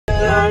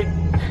like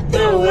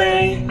the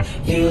way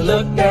you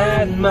look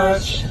that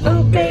much.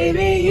 Oh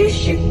baby, you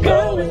should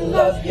go and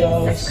love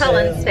yourself. It's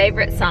Cullen's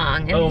favorite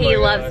song, and he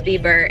loves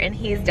Bieber, and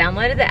he's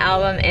downloaded the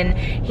album, and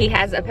he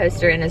has a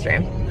poster in his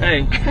room.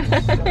 Hey,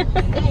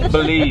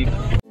 believe.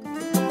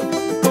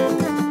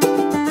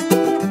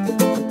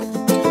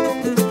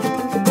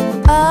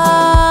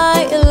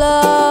 I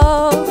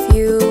love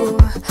you.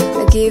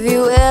 I give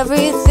you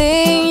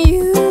everything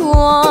you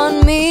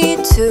want me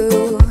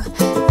to.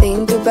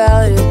 Think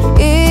about it.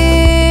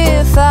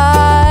 If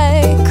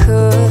I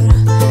could,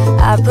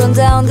 I'd burn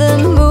down the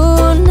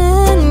moon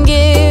and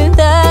give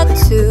that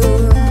to.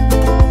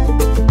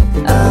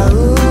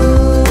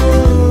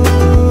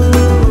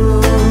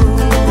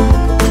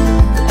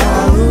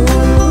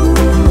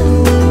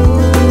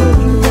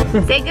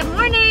 Say good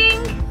morning.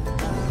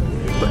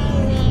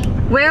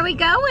 Where are we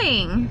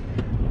going?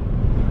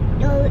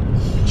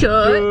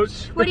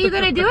 Church. What are you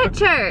gonna do at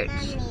church?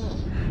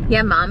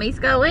 Yeah, mommy's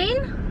going.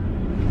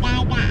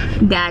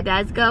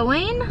 Dada's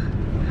going.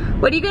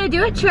 What are you gonna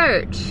do at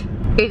church?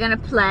 Are you gonna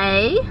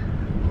play?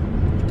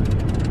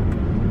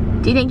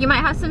 Do you think you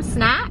might have some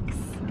snacks?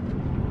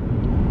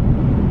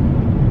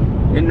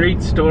 And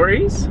read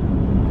stories?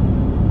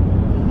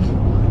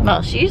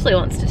 Well, she usually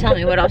wants to tell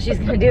me what all she's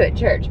gonna do at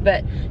church,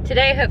 but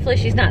today hopefully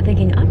she's not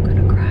thinking, I'm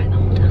gonna cry the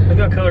whole time. Look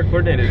how color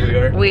coordinated we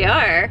are. We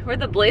are. We're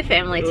the blue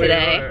family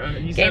today.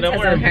 You said I'm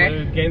wearing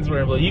blue, Gaines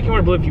wearing blue. You can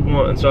wear blue if you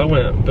want, and so I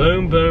went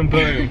boom, boom,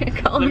 boom.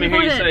 Let me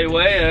hear you say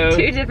wayo.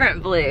 Two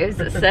different blues.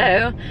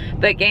 So,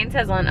 but Gaines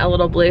has on a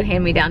little blue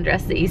hand-me-down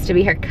dress that used to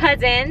be her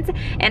cousin's,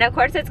 and of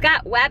course it's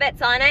got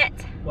wabbits on it.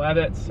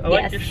 Wabbits. I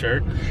like your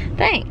shirt.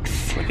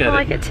 Thanks. I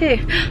like it too.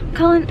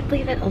 Cullen,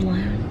 leave it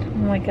alone. Oh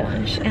my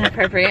gosh,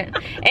 inappropriate.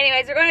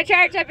 Anyways, we're going to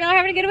church. I feel like we're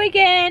having a good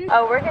weekend.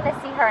 Oh, we're gonna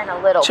see her in a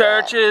little bit.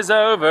 Church is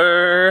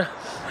over.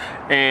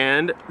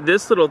 And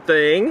this little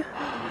thing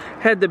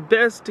had the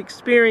best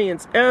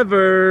experience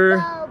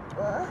ever.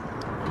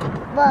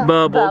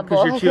 Bubble,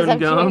 because you're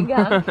chewing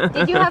gum.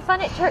 Did you have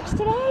fun at church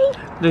today?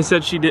 They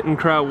said she didn't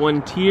cry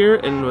one tear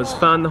and was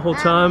fine the whole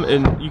time,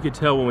 and you could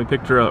tell when we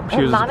picked her up.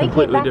 She was a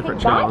completely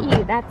different child.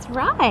 You. That's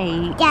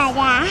right.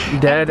 Dada.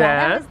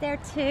 Dada was there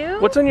too?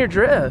 What's on your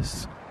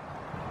dress?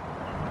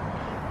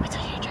 What's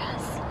on your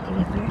dress?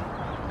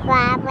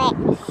 Rabbit.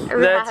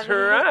 That's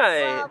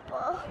right.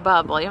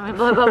 Bubble. You want me to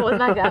blow bubble with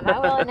my gun? I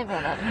will in a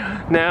minute.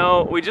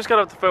 Now, we just got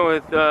off the phone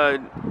with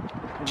Grandberry.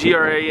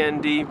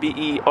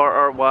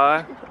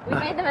 We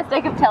made the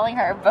mistake of telling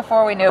her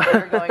before we knew where we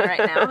were going right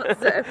now,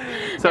 so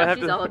now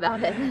she's all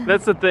about it.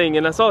 That's the thing,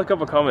 and I saw a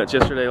couple comments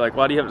yesterday like,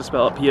 why do you have to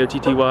spell it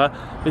P-O-T-T-Y?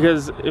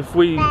 Because if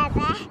we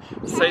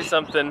say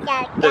something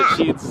that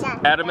she's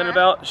adamant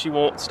about, she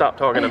won't stop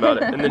talking about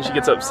it, and then she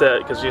gets upset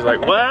because she's like,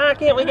 why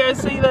can't we go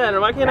see that, or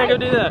why can't I go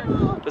do that?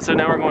 But so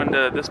now we're going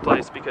to this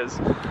place because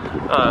she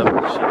was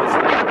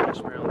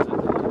hash browns,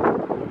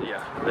 and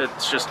yeah,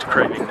 it's just a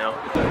craving now.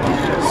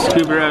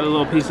 Scoop her out a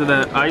little piece of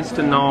that iced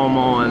and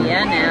almond.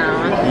 Yeah,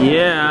 now.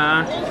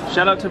 Yeah.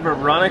 Shout out to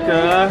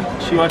Veronica.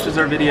 She watches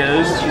our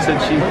videos. She said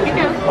she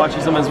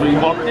watches them as we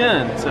walked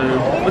in. So,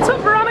 what's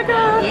up,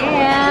 Veronica?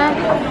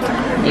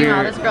 Yeah. You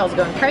know, this girl's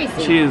going crazy.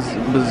 She is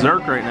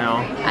berserk right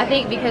now. I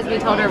think because we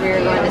told her we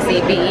were going to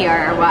see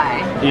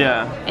B-E-R-R-Y.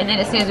 Yeah. And then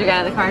as soon as we got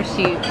out of the car,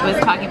 she was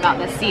talking about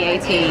the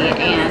C-A-T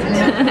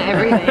and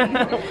everything.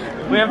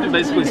 We have to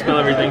basically spell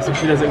everything so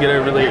she doesn't get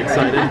overly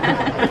excited.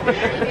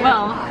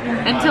 Well,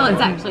 until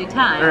it's actually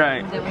time.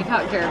 Right. Then we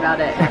talk to her about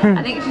it.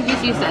 I think she's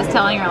just used to us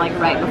telling her like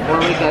right before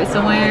we go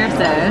somewhere,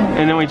 so.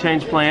 And then we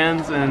change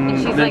plans, and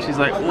then she's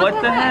like, what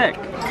the heck?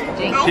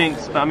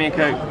 Jinx, buy me a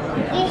Coke.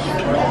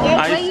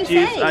 Ice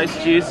juice,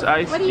 ice juice,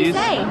 ice juice. What do you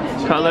say?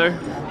 Color.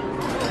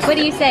 What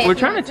do you say? We're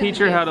trying to teach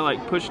her how to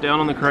like push down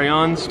on the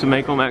crayons to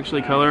make them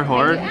actually color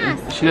hard.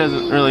 She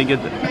doesn't really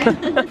get the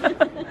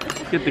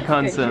get the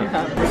concept.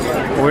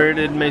 Where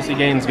did Macy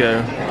Gaines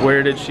go?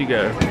 Where did she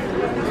go?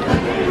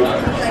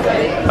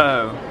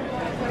 Oh,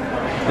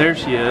 there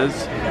she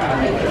is.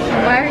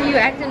 Why are you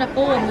acting a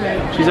fool in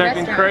the She's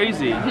acting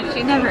crazy.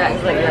 She never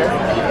acts like this.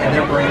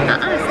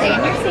 Stay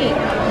in your seat.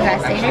 You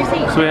gotta stay in your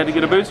seat. So we had to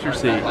get a booster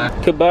seat.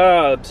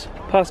 Kebabs,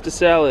 pasta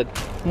salad,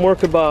 more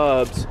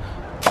kebabs,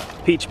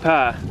 peach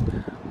pie.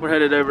 We're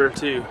headed over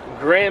to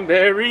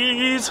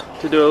Granberries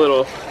to do a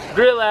little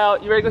grill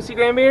out. You ready to go see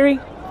Granberry?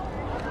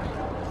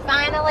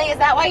 Finally, is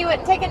that why you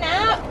wouldn't take a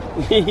nap?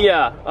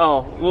 Yeah,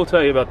 oh, we'll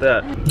tell you about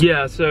that.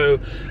 Yeah, so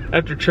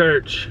after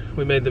church,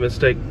 we made the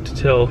mistake to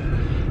tell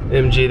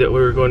MG that we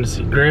were going to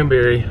see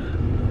Granberry.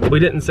 We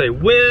didn't say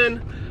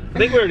when. I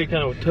think we already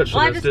kind of touched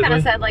on this, I just kind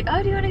of said like,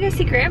 oh, do you want to go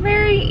see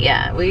Granberry?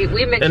 Yeah, we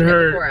mentioned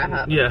it before, I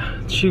hope. Yeah,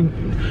 she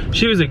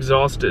was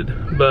exhausted,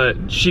 but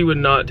she would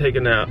not take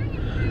a nap.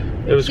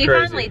 It was She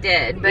crazy. finally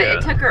did, but Yeah.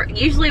 it took her.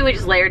 Usually we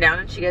just lay her down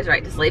and she goes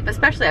right to sleep,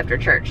 especially after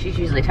church. She's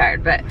usually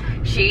tired, but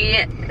she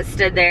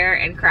stood there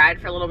and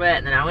cried for a little bit,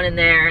 and then I went in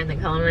there, and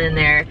then Cullen went in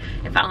there,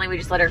 and finally we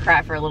just let her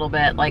cry for a little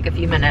bit, like a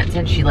few minutes,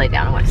 and she laid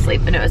down and went to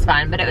sleep, and it was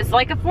fine. But it was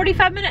like a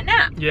 45-minute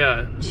nap.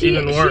 Yeah,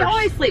 even She worse.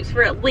 always sleeps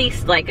for at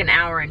least like an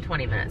hour and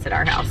 20 minutes at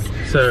our house.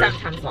 So,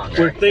 sometimes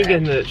longer. We're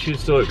thinking that she was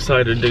still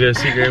excited to go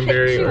see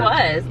Granberry. She or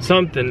was.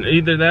 something.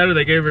 Either that or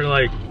they gave her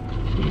like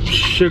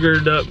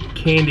sugared up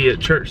candy at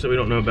church that we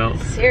don't know about.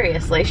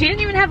 Seriously, she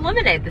didn't even have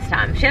lemonade this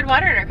time. She had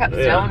water in her cup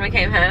still when we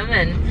came home,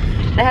 and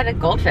they had a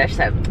goldfish,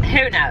 so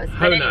who knows.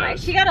 But anyway,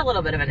 she got a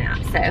little bit of a nap,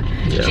 so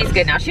she's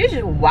good now. She was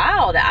just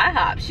wild at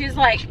IHOP. She was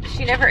like,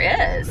 she never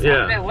is. I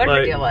don't know what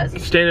her deal was.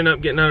 Standing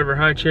up, getting out of her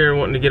high chair,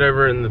 wanting to get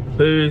over in the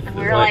booth. And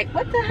we were like,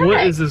 what the heck?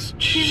 What is this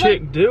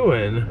chick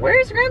doing?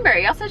 Where's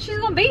Granberry? Y'all said she's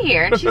gonna be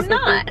here, and she's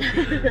not.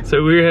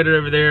 So we're headed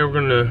over there. We're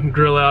gonna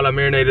grill out. I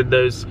marinated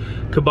those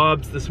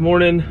kebabs this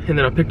morning, and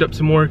then I picked up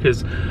some more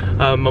because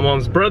my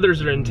mom's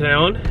brothers are in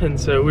town, and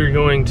so we're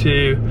going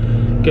to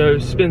go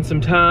spend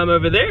some time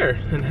over there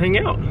and hang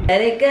out.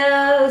 Let it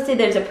go. See,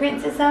 there's a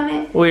princess on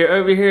it. We are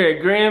over here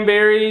at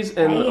Granberry's,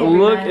 and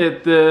look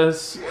at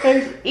this.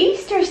 There's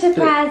Easter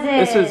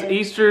surprises. This is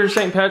Easter,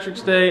 St.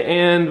 Patrick's Day,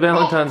 and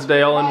Valentine's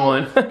Day all in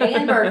one.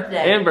 And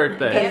birthday. And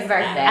birthday. And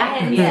birthday. I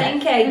hadn't seen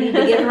Katie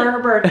to give her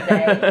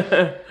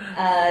birthday.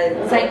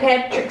 St.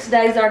 Patrick's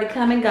Day's already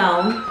come and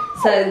gone,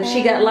 so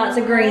she got lots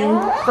of green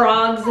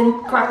frogs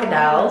and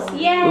crocodiles.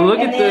 Yeah. Look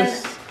at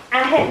this.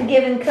 I hadn't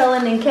given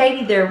Cullen and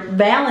Katie their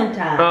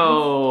Valentine's.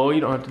 Oh,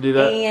 you don't have to do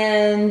that.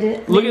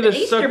 And look at this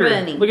Easter sucker.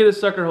 bunny. Look at this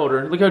sucker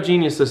holder. Look how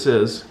genius this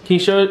is. Can you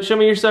show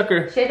me your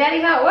sucker? Show Daddy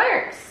how it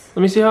works.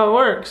 Let me see how it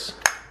works.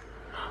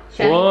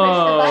 Show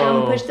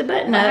him push the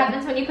button up. What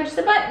happens when you push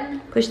the button?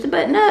 Push the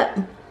button up.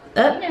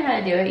 Up. You know how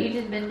to do it. You've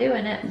just been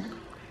doing it.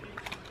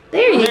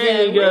 There you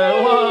There you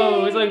go.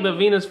 Whoa, it's like the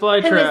Venus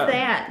flytrap. Who is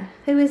that?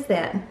 Who is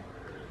that?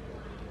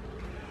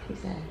 She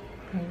said,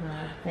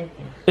 thank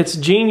you. It's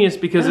genius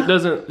because it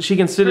doesn't, she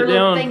can sit Her it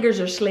little down. fingers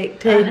are slick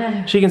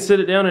too. She can sit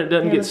it down and it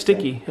doesn't Yeah, get let's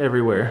sticky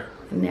everywhere.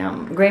 Now,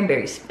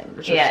 Granberry's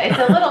fingers are Yeah, it's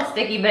a little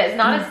sticky, but it's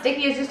not as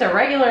sticky as just a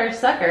regular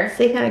sucker.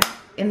 See how,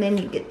 and then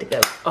you get to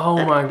go. Oh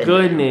up my and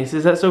goodness,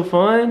 is that so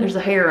fun? There's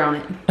a hair on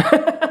it.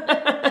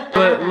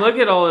 But look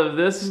at all of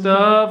this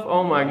stuff.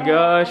 Oh my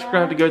gosh, we're gonna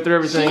have to go through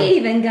everything. She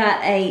even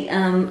got a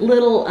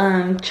little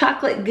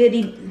chocolate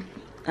goodie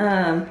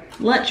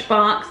lunch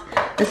box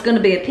that's going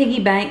to be a piggy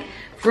bank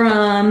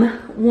from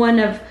one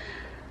of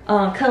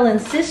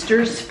Cullen's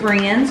sister's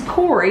friends,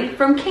 Corey,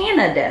 from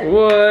Canada.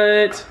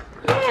 What?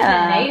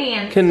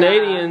 Yeah.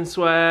 Canadian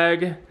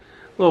swag.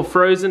 Little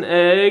frozen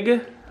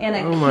egg. And a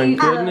Oh my cute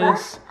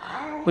goodness.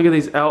 Look at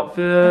these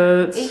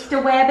outfits. Easter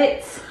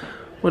wabbits.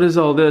 What is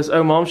all this?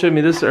 Oh, Mom showed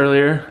me this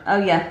earlier. Oh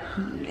yeah.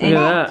 Look at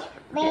that.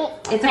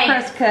 It's a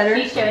crust cutter.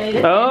 She's showing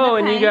you Oh,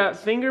 and you got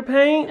finger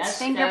paints?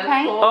 Finger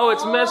paint. Oh,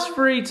 it's mess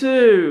free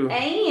too.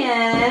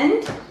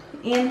 And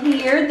in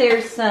here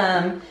there's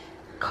some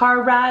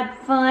car ride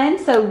fun.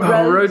 So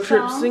road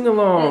trip songs.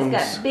 sing-alongs.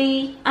 It's got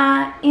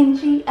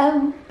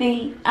B-I-N-G-O,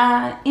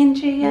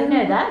 B-I-N-G-O. You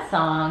know that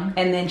song.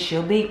 And then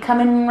she'll be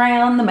coming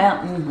round the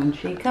mountain when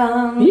she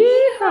comes.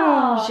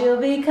 Yeehaw. She'll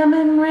be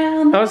coming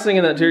round. I was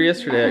singing that to her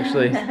yesterday,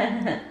 actually.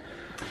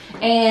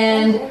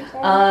 And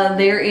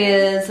there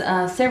is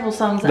several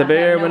songs. The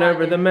bear went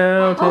over the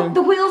mountain. Oh,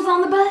 the wheels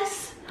on the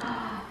bus.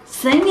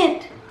 Sing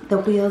it. The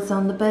wheels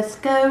on the bus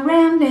go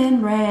round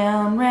and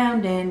round,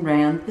 round and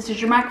round. This is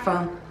your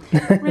microphone.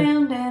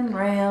 Round and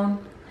round.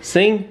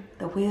 Sing.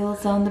 The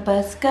wheels on the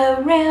bus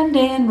go round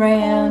and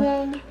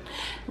round.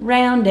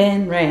 Round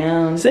and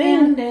round. Sing.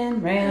 Round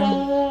and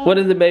round. What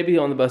did the baby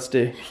on the bus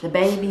do? The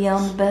baby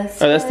on the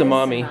bus. Oh, that's the goes-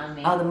 mommy.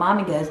 Oh, the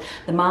mommy goes.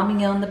 The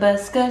mommy on the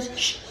bus goes.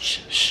 Shh, shh,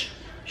 shh,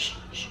 shh,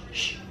 shh,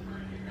 shh.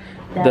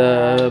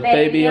 The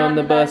baby on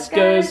the bus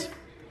goes.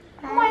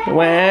 Wah,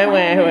 wah,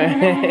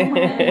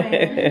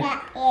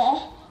 wah.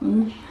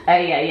 Oh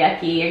yeah,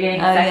 yucky. You're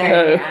getting Oh, sucker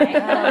yeah. in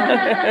your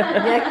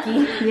eye. Yucky.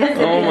 Yes,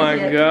 it Oh is my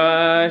yucky.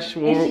 gosh.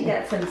 And she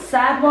got some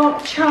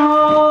sidewalk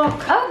chalk. Oh,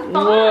 fun.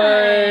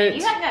 What?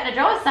 You haven't gotten to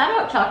draw a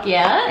sidewalk chalk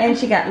yet. And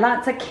she got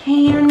lots of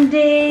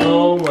candy.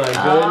 Oh my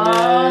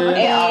goodness.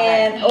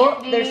 And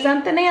oh, there's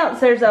something else.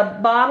 There's a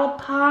bottle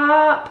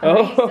pop. I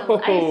used to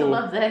Oh.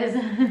 love those.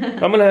 I'm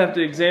gonna have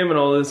to examine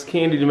all this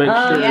candy to make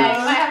sure. Yeah,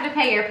 you might have to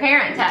pay your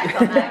parent tax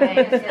on that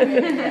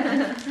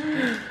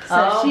thing.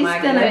 So she's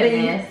gonna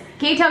be.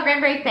 Can you tell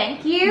Granberry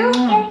thank you?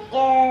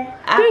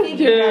 I figured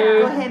you.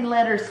 I'd go ahead and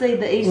let her see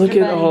the Easter Look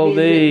at bunny all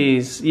visit.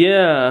 these.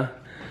 Yeah.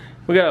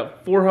 We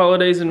got 4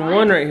 holidays in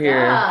one right here.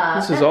 Yeah,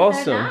 This is that's so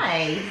awesome.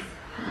 nice.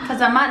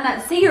 Because I might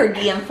not see her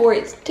again before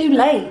it's too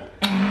late.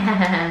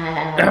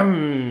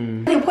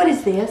 What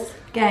is this?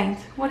 Gaines,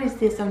 what is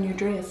this on your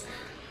dress?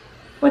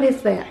 What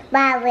is that?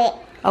 Rabbit.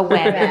 A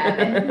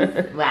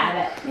wabbit.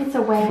 Rabbit. It's a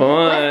wabbit.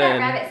 What's that Fun.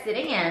 rabbit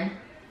sitting in?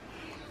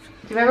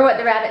 Do you remember what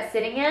the rabbit's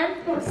sitting in?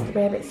 What's the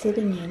rabbit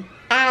sitting in?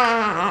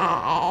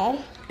 Ah.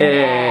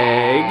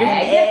 Egg.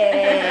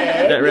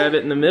 Egg. That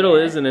rabbit in the middle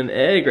isn't an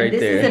egg right This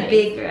there. is a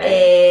big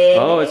egg.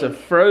 Oh, it's a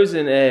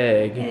frozen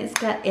egg. And it's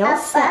got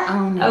Elsa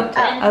on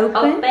it.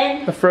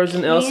 Open. A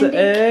frozen Elsa Candy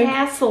egg?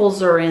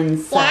 castles are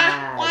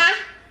inside.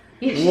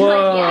 Whoa.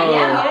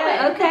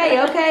 Yeah, okay.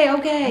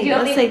 Do you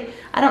want Let's me- see.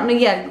 I don't know.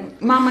 Yeah,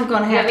 Mama's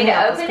gonna have me to to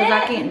help us open because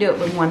I it? can't do it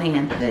with one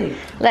hand.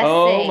 Let's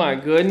Oh see. my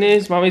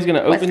goodness. Mommy's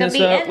gonna What's open gonna this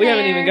be up. in We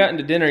haven't there? even gotten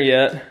to dinner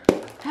yet.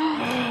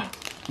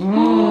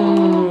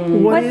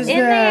 What What's is in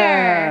there?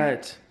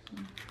 that?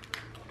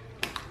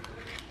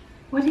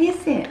 What is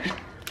it?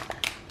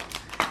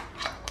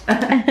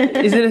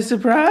 Is it a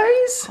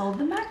surprise? Hold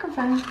the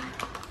microphone.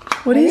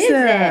 What is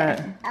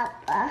that?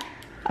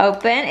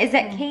 Open. Is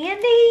that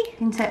candy? You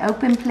can say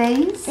open,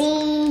 please.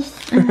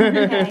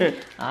 Okay.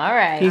 All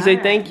right. Can you say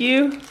thank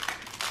you?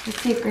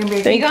 Let's see if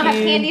Greenberry. Thank You gonna have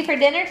you. candy for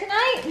dinner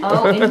tonight?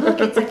 Oh, and look,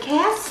 it's a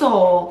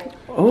castle.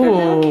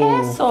 Oh,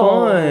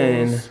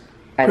 castles.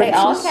 Are fun. they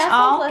all Princess? castles?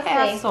 All Let's see.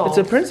 castles. It's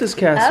a princess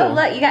castle. Oh,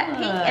 look, you got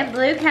pink and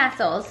blue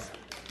castles.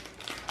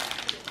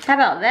 How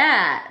about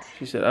that?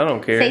 She said, I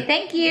don't care. Say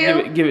thank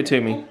you. Give it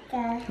to me.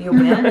 You're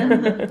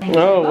welcome.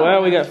 Oh,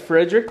 wow, we got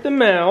Frederick the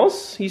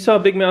Mouse. You saw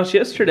Big Mouse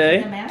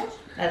yesterday.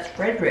 That's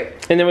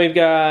Frederick. And then we've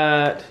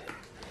got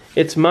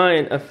It's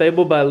Mine, a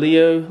fable by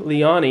Leo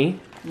Leone.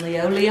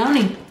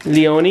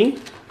 Leone.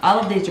 All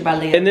of these are by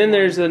Leo. And then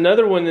there's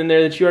another one in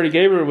there that you already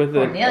gave her with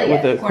the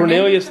Cornelius.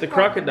 Cornelius the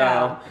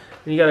crocodile.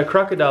 And you got a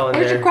crocodile in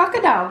There's there. your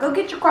crocodile. Go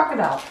get your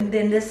crocodile. And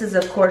then this is,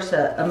 of course,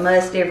 a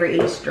must every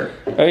Easter.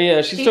 Oh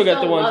yeah, she still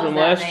got the one loves from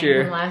that last thing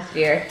year. From last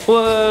year.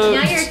 Whoa.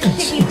 Now your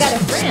chicky's got a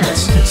friend.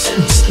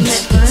 Isn't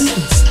that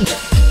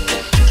fun?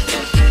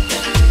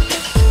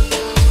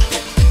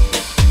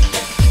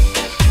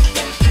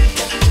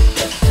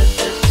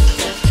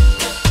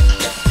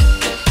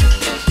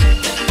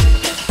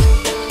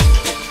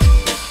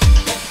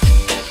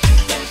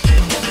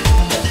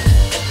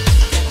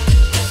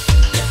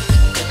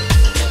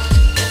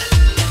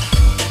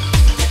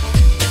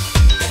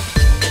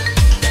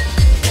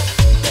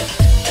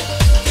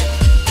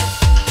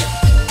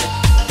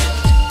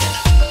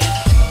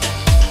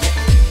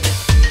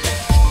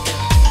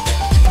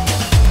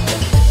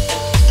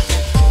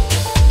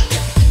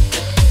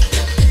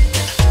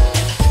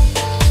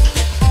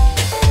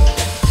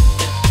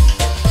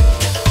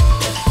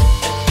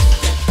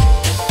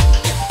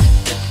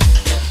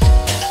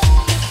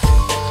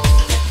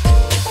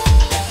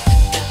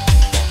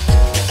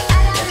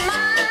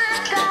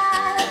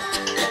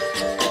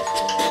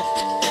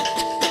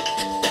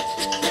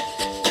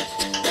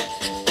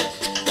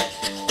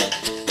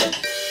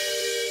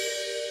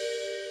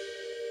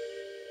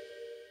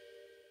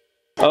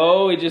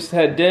 Oh, we just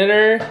had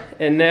dinner,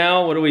 and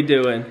now what are we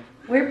doing?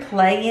 We're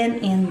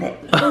playing in the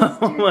Easter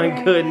Oh my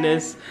egg.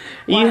 goodness.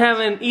 You have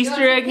an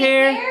Easter egg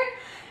here? Is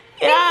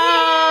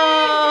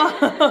Oh!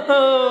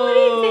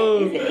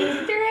 it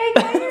Easter egg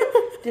hair?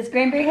 Does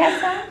Greenberry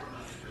have some?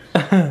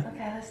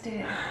 Okay, let's do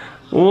it.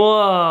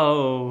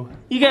 Whoa.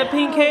 You got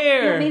pink You want me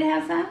hair. to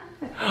have some?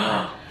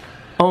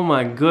 Oh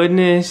my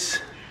goodness.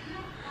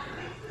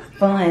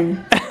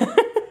 Fun.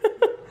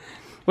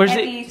 Where's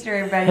Happy the Easter,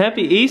 everybody.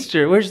 Happy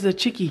Easter. Where's the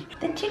chickie?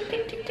 The chick,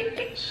 tick, tick, tick,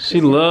 tick.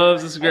 She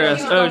loves this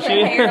grass. Oh, The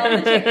hair on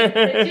the chicken.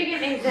 she. The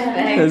chicken needs to have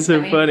eggs. That's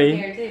so funny.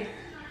 Here too.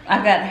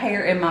 I've got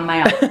hair in my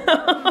mouth.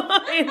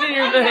 It's in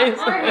your face.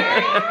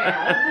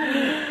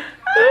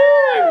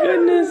 Oh my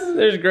goodness.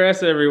 There's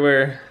grass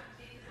everywhere.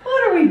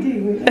 What are we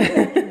doing?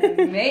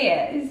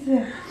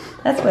 Mess.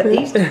 That's what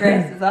Easter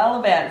grass is all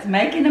about. It's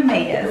making a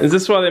mess. Is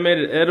this why they made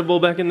it edible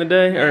back in the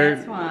day? Or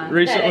That's why. They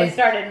recently?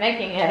 started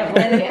making it.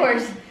 And of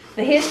course,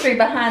 the history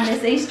behind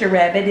this Easter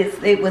rabbit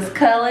is it was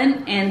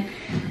Cullen and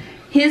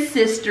his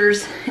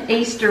sister's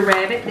Easter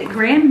rabbit that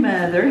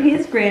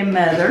his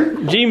grandmother,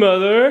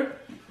 G-Mother.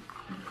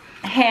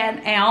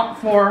 had out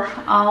for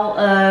all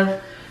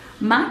of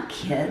my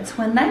kids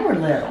when they were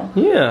little.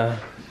 Yeah.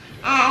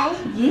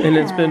 Yeah. And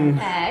it's been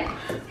Egg.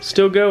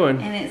 still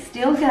going. And it's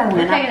still going.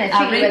 We're taking a I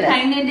chicken with us.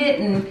 repainted it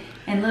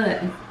and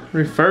look,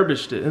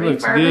 Refurbished it. It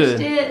looks refurbished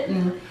good. it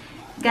and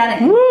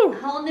got a Woo.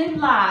 whole new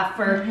life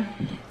for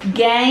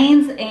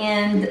Gaines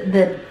and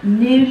the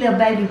new little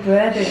baby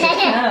brother to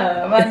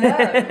come. I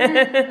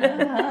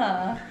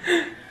know.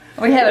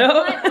 We have a No.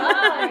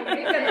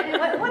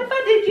 what if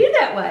I did you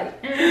that way?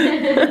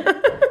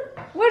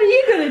 What are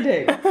you gonna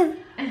do?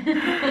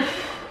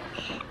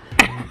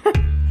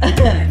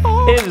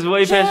 It is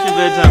way past your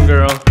bedtime,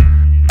 girl.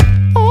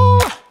 Oh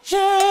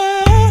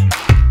yeah,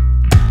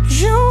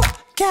 you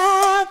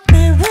got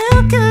me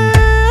real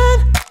good.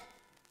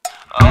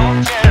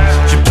 Oh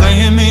yeah, you're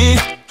playing me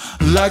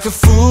like a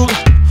fool,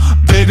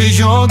 baby.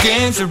 Your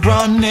games are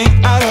running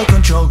out of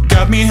control.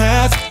 Got me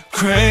half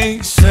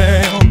crazy,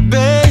 oh,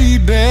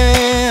 baby.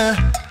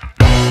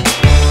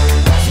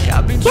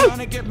 I've been trying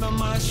to get my mind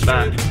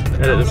Bye. straight.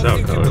 Edit this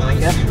out, Cullen.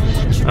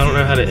 I don't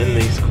know how to end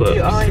these clips.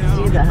 You always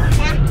do that.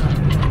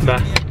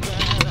 Bye.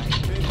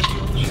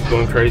 She's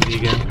going crazy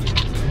again.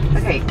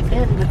 Okay,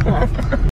 end the clip.